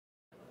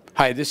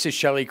Hi, this is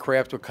Shelley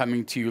Kraft. We're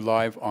coming to you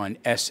live on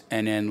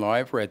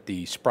SNNLive. We're at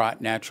the Sprott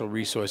Natural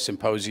Resource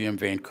Symposium,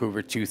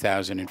 Vancouver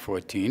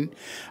 2014.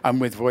 I'm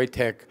with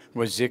Wojtek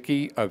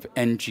Wodzicki of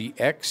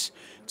NGEx.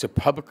 It's a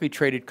publicly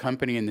traded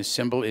company, and the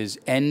symbol is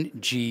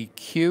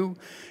NGQ.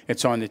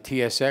 It's on the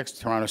TSX,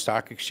 Toronto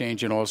Stock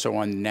Exchange, and also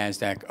on the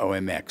NASDAQ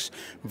OMX.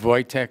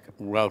 Wojtek,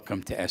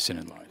 welcome to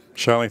SNNLive.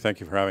 Shelley,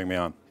 thank you for having me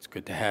on. It's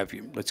good to have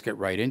you. Let's get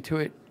right into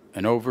it.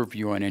 An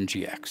overview on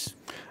NGEx.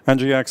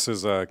 NGEx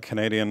is a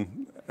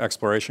Canadian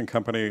exploration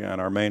company,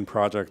 and our main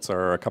projects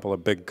are a couple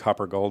of big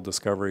copper-gold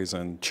discoveries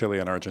in Chile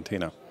and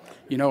Argentina.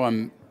 You know,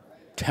 I'm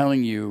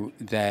telling you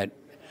that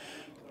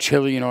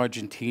Chile and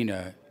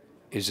Argentina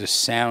is a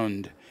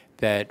sound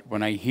that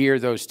when I hear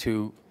those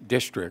two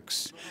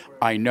districts,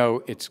 I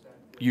know it's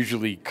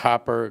usually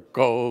copper,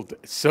 gold,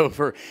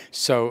 silver.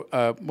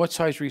 So what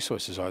size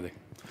resources are they?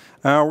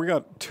 We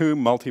got two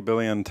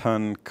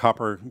multi-billion-ton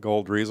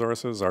copper-gold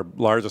resources. Our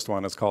largest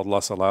one is called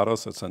Los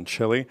Helados. It's in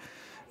Chile.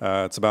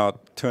 It's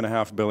about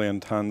 2.5 billion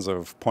tons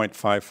of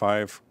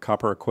 0.55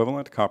 copper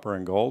equivalent, copper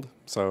and gold.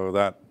 So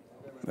that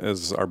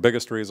is our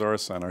biggest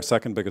resource, and our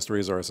second biggest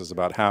resource is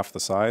about half the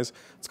size.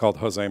 It's called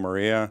Jose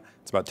Maria.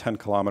 It's about 10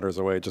 kilometers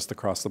away just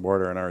across the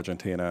border in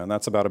Argentina, and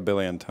that's about 1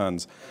 billion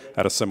tons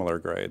at a similar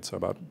grade, so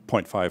about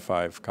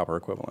 0.55 copper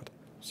equivalent.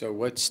 So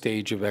what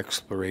stage of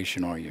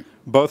exploration are you?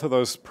 Both of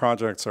those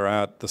projects are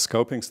at the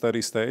scoping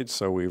study stage,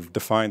 so we've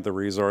defined the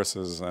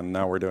resources, and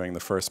now we're doing the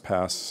first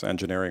pass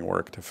engineering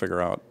work to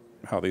figure out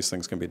how these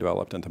things can be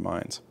developed into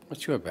mines.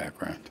 What's your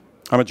background?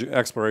 I'm an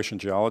exploration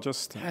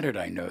geologist. How did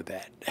I know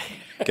that?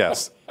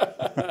 Guess.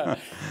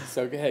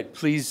 So go ahead.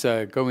 Please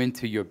go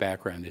into your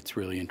background. It's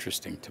really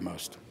interesting to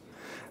most.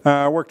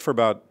 I worked for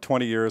about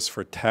 20 years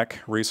for Teck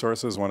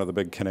Resources, one of the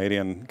big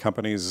Canadian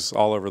companies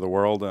all over the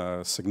world.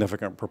 A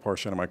significant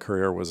proportion of my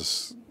career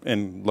was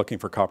in looking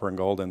for copper and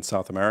gold in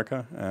South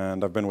America.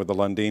 And I've been with the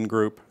Lundin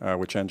Group,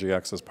 which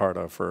NGEx is part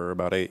of, for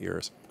about 8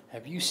 years.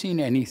 Have you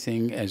seen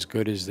anything as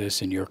good as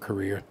this in your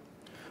career?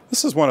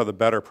 This is one of the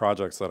better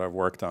projects that I've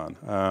worked on.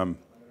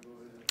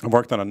 I've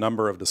worked on a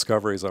number of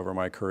discoveries over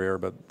my career,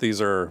 but these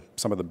are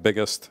some of the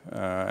biggest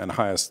and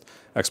highest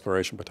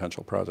exploration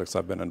potential projects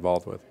I've been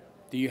involved with.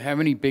 Do you have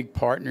any big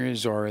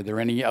partners, or are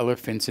there any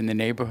elephants in the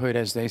neighborhood,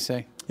 as they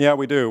say? Yeah,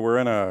 we do. We're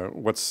in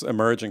what's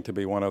emerging to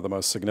be one of the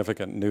most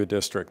significant new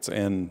districts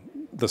in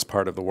this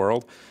part of the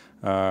world.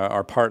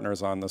 Our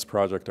partners on this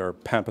project are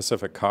Pan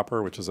Pacific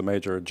Copper, which is a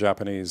major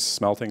Japanese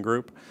smelting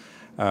group,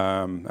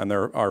 and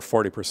they're our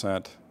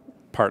 40%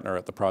 partner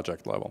at the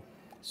project level.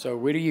 So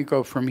where do you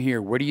go from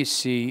here? What do you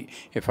see?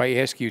 If I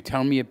ask you,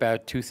 tell me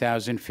about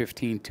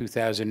 2015,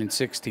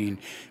 2016,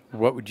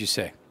 what would you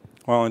say?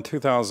 Well, in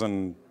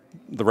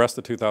the rest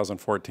of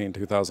 2014,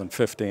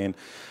 2015,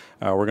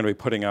 we're going to be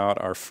putting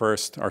out our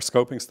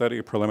scoping study,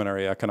 a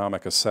preliminary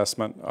economic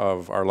assessment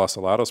of our Los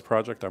Helados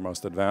project, our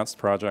most advanced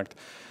project.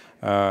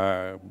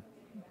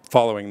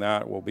 Following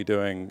that, we'll be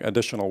doing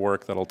additional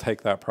work that will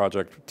take that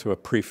project to a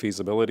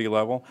pre-feasibility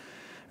level.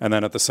 And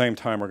then at the same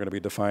time, we're going to be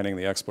defining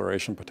the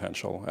exploration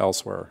potential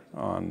elsewhere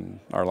on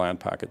our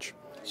land package.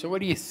 So what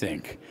do you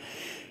think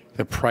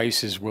the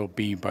prices will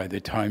be by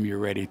the time you're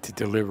ready to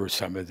deliver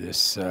some of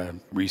this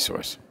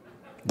resource?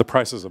 The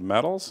prices of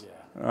metals?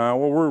 Yeah.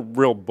 Well, we're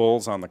real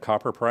bulls on the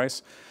copper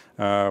price.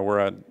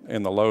 We're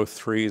in the low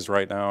threes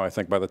right now. I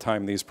think by the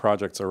time these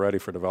projects are ready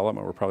for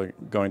development, we're probably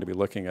going to be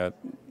looking at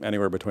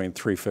anywhere between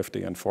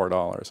 $3.50 and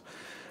 $4.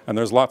 And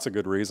there's lots of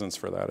good reasons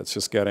for that. It's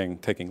just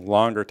taking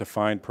longer to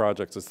find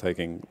projects. It's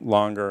taking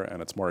longer,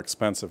 and it's more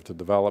expensive to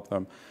develop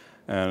them.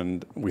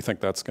 And we think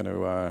that's going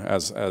to,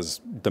 as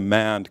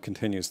demand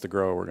continues to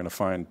grow, we're going to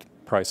find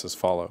prices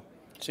follow.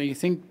 So you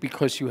think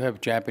because you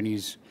have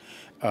Japanese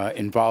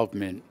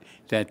involvement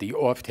that the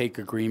offtake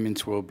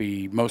agreements will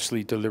be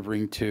mostly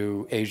delivering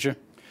to Asia?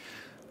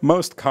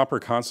 Most copper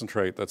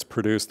concentrate that's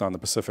produced on the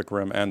Pacific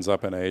Rim ends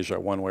up in Asia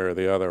one way or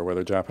the other,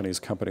 whether Japanese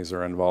companies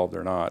are involved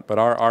or not. But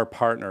our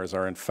partners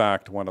are in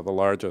fact one of the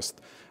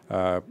largest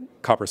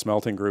copper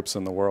smelting groups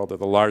in the world. They're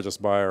the largest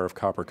buyer of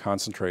copper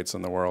concentrates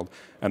in the world,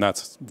 and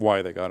that's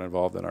why they got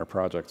involved in our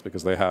projects,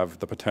 because they have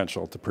the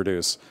potential to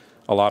produce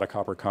a lot of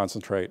copper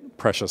concentrate,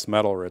 precious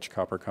metal-rich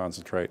copper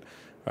concentrate,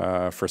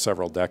 for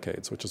several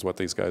decades, which is what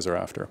these guys are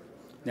after.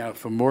 Now,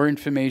 for more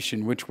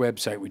information, which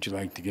website would you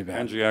like to give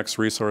out?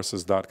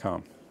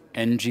 NGExresources.com.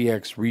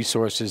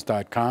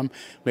 NGExresources.com.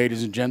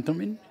 Ladies and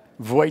gentlemen,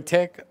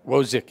 Wojtek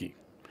Wodzicki.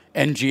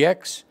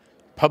 NGEx,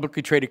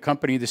 publicly traded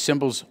company. The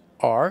symbols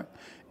are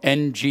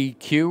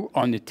NGQ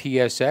on the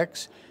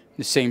TSX,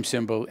 the same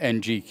symbol,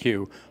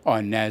 NGQ,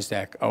 on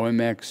NASDAQ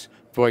OMX.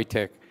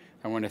 Wojtek,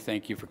 I want to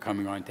thank you for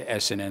coming on to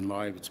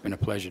SNNLive. It's been a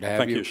pleasure to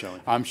have you. Thank you, Shelley.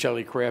 I'm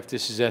Shelley Kraft.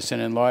 This is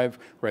SNNLive.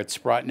 We're at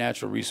Sprott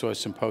Natural Resource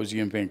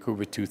Symposium,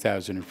 Vancouver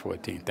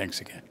 2014. Thanks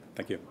again.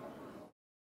 Thank you.